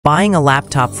Buying a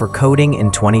laptop for coding in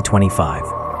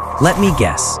 2025. Let me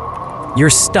guess.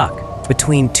 You're stuck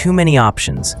between too many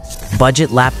options, budget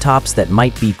laptops that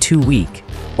might be too weak,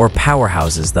 or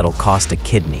powerhouses that'll cost a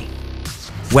kidney.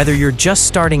 Whether you're just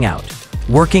starting out,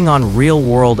 working on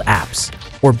real-world apps,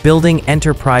 or building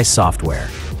enterprise software,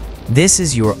 this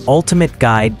is your ultimate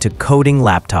guide to coding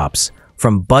laptops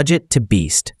from budget to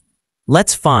beast.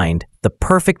 Let's find the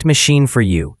perfect machine for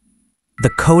you. The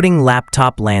coding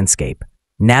laptop landscape,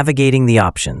 navigating the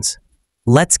options.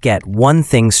 Let's get one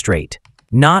thing straight.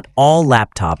 Not all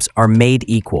laptops are made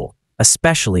equal,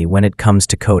 especially when it comes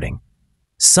to coding.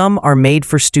 Some are made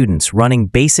for students running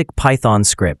basic Python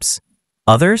scripts.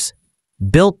 Others,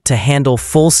 built to handle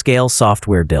full-scale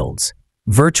software builds,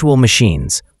 virtual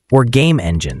machines, or game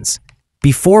engines.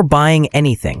 Before buying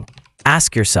anything,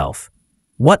 ask yourself,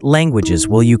 what languages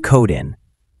will you code in?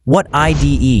 What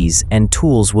IDEs and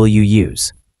tools will you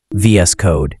use? VS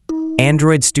Code,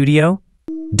 Android Studio,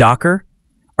 Docker?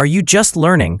 Are you just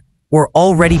learning or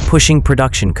already pushing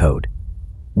production code?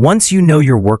 Once you know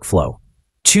your workflow,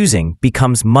 choosing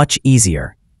becomes much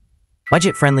easier.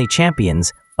 Budget-friendly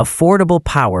champions, affordable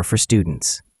power for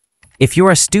students. If you're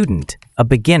a student, a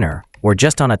beginner, or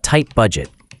just on a tight budget,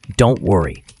 don't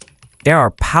worry. There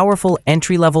are powerful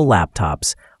entry-level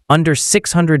laptops under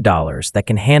 $600 that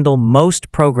can handle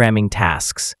most programming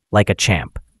tasks like a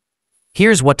champ.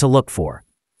 Here's what to look for.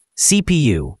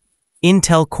 CPU,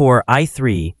 Intel Core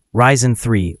i3, Ryzen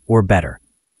 3 or better.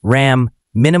 RAM,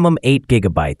 minimum 8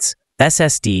 GB.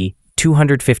 SSD,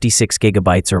 256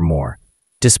 GB or more.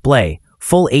 Display,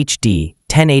 Full HD,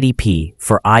 1080p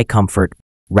for eye comfort,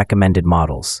 recommended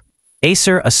models.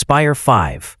 Acer Aspire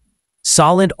 5,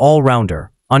 solid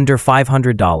all-rounder, under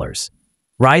 $500.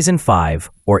 Ryzen 5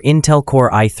 or Intel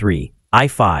Core i3,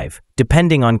 i5,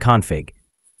 depending on config.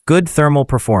 Good thermal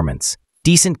performance,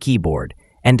 decent keyboard,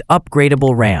 and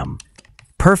upgradable RAM.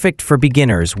 Perfect for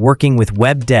beginners working with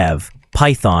web dev,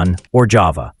 Python, or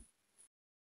Java.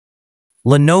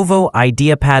 Lenovo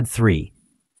IdeaPad 3,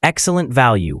 excellent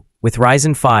value with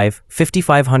Ryzen 5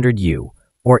 5500U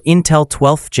or Intel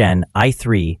 12th Gen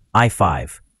i3,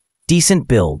 i5. Decent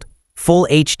build, full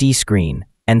HD screen,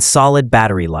 and solid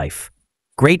battery life.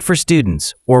 Great for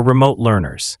students or remote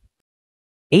learners.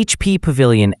 HP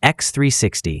Pavilion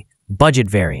X360, budget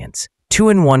variants,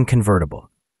 2-in-1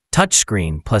 convertible.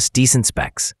 Touchscreen plus decent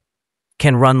specs.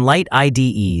 Can run light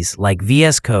IDEs like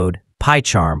VS Code,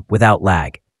 PyCharm without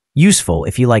lag. Useful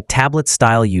if you like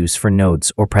tablet-style use for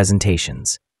notes or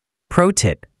presentations. Pro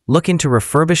tip, look into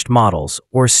refurbished models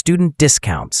or student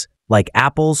discounts like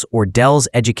Apple's or Dell's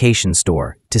Education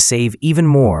Store to save even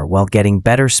more while getting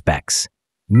better specs.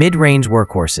 Mid-range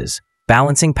workhorses,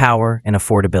 balancing power and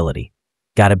affordability.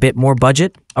 Got a bit more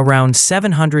budget? Around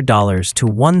 $700 to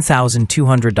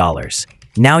 $1,200.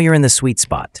 Now you're in the sweet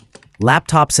spot.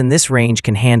 Laptops in this range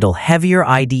can handle heavier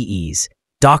IDEs,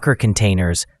 Docker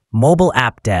containers, mobile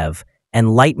app dev,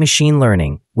 and light machine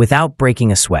learning without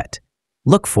breaking a sweat.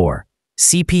 Look for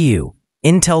CPU,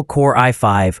 Intel Core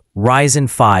i5, Ryzen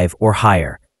 5 or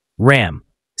higher. RAM,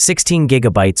 16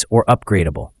 GB or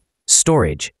upgradable.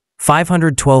 Storage,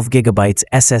 512 GB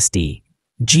SSD.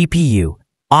 GPU,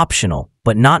 optional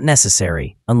but not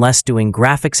necessary unless doing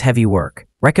graphics-heavy work.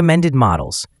 Recommended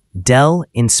models. Dell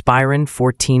Inspiron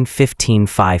 1415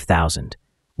 5000.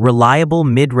 Reliable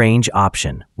mid-range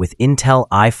option with Intel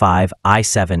i5,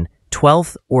 i7,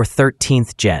 12th or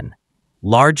 13th Gen.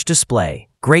 Large display,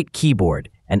 great keyboard,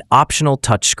 and optional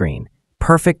touchscreen.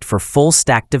 Perfect for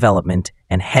full-stack development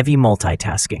and heavy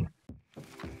multitasking.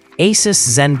 Asus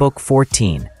ZenBook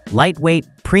 14. Lightweight,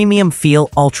 premium feel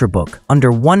ultrabook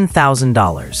under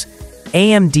 $1,000.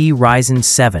 AMD Ryzen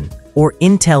 7 or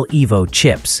Intel Evo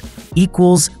chips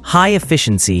equals high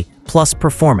efficiency plus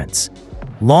performance.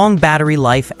 Long battery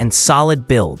life and solid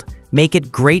build make it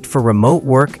great for remote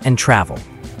work and travel.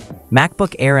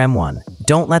 MacBook Air M1,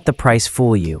 don't let the price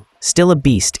fool you. Still a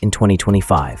beast in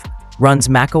 2025. Runs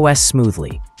macOS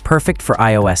smoothly, perfect for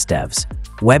iOS devs,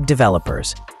 web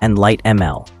developers, and light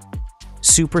ML.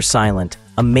 Super silent,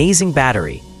 amazing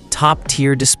battery,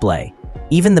 top-tier display.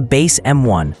 Even the base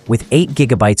M1 with 8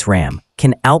 GB RAM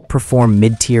can outperform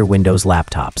mid-tier Windows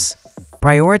laptops.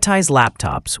 Prioritize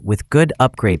laptops with good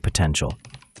upgrade potential.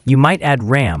 You might add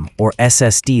RAM or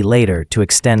SSD later to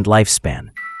extend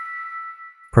lifespan.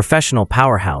 Professional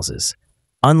powerhouses.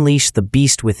 Unleash the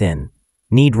beast within.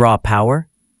 Need raw power?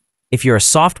 If you're a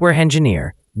software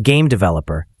engineer, game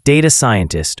developer, data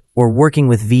scientist, or working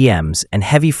with VMs and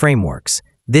heavy frameworks,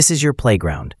 this is your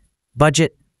playground.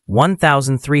 Budget,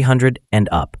 $1,300 and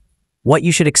up. What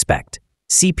you should expect.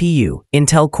 CPU,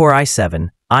 Intel Core i7,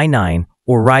 i9,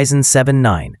 or Ryzen 7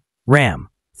 9. RAM,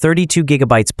 32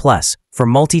 gigabytes plus for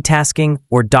multitasking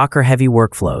or Docker-heavy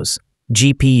workflows.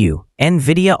 GPU,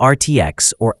 NVIDIA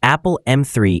RTX or Apple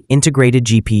M3 integrated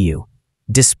GPU.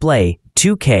 Display,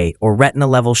 2K or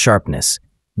Retina-level sharpness.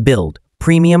 Build,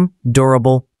 premium,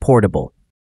 durable, portable.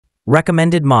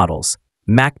 Recommended models,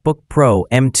 MacBook Pro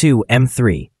M2,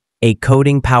 M3, a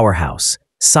coding powerhouse.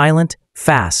 Silent,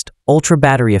 fast, ultra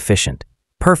battery efficient.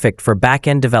 Perfect for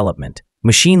back-end development,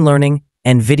 machine learning,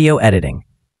 and video editing.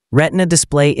 Retina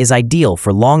display is ideal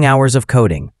for long hours of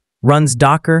coding. Runs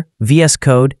Docker, VS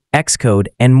Code, Xcode,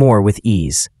 and more with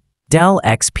ease. Dell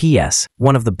XPS,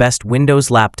 one of the best Windows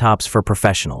laptops for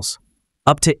professionals.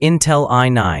 Up to Intel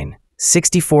i9,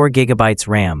 64 gigabytes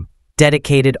RAM,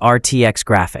 dedicated RTX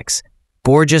graphics,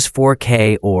 gorgeous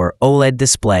 4K or OLED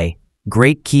display,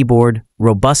 great keyboard,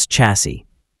 robust chassis,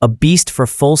 a beast for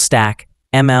full-stack,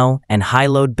 ML, and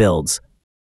high-load builds.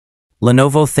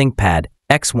 Lenovo ThinkPad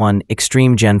X1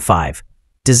 Extreme Gen 5,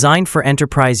 designed for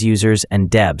enterprise users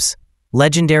and devs.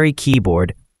 Legendary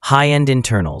keyboard, high-end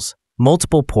internals,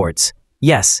 multiple ports,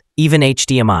 yes, even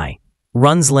HDMI.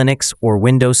 Runs Linux or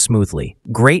Windows smoothly,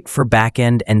 great for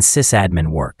back-end and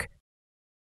sysadmin work.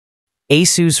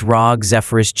 Asus ROG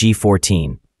Zephyrus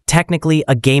G14, technically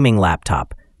a gaming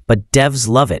laptop, but devs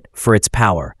love it for its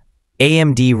power.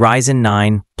 AMD Ryzen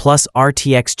 9 plus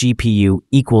RTX GPU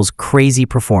equals crazy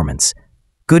performance.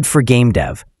 Good for game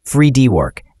dev, 3D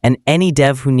work, and any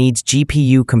dev who needs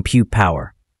GPU compute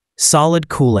power. Solid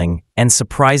cooling and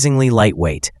surprisingly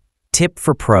lightweight. Tip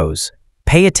for pros: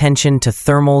 pay attention to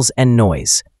thermals and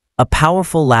noise. A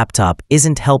powerful laptop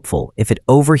isn't helpful if it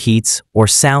overheats or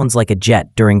sounds like a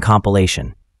jet during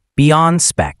compilation. Beyond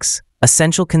specs,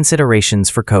 essential considerations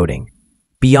for coding.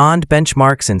 Beyond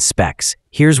benchmarks and specs,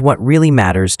 here's what really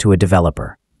matters to a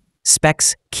developer.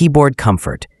 Specs, keyboard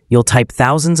comfort. You'll type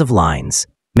thousands of lines.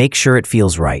 Make sure it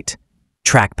feels right.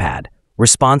 Trackpad.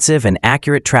 Responsive and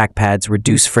accurate trackpads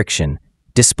reduce friction.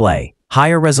 Display.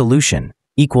 Higher resolution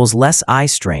equals less eye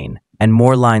strain and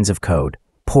more lines of code.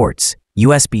 Ports.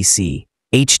 USB-C,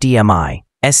 HDMI,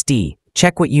 SD.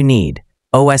 Check what you need.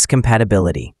 OS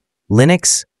compatibility.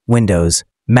 Linux, Windows,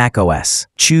 Mac OS.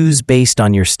 Choose based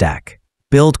on your stack.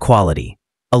 Build quality.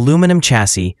 Aluminum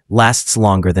chassis lasts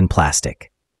longer than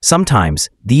plastic. Sometimes,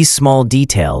 these small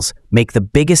details make the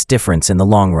biggest difference in the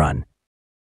long run.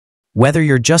 Whether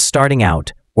you're just starting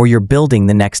out or you're building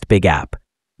the next big app,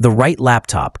 the right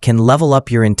laptop can level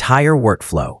up your entire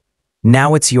workflow.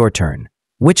 Now it's your turn.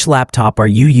 Which laptop are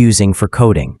you using for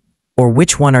coding? Or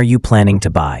which one are you planning to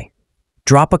buy?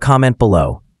 Drop a comment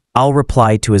below. I'll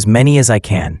reply to as many as I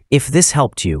can. If this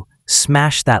helped you,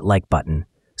 smash that like button.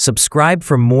 Subscribe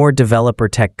for more developer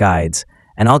tech guides,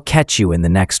 and I'll catch you in the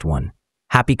next one.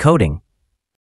 Happy coding!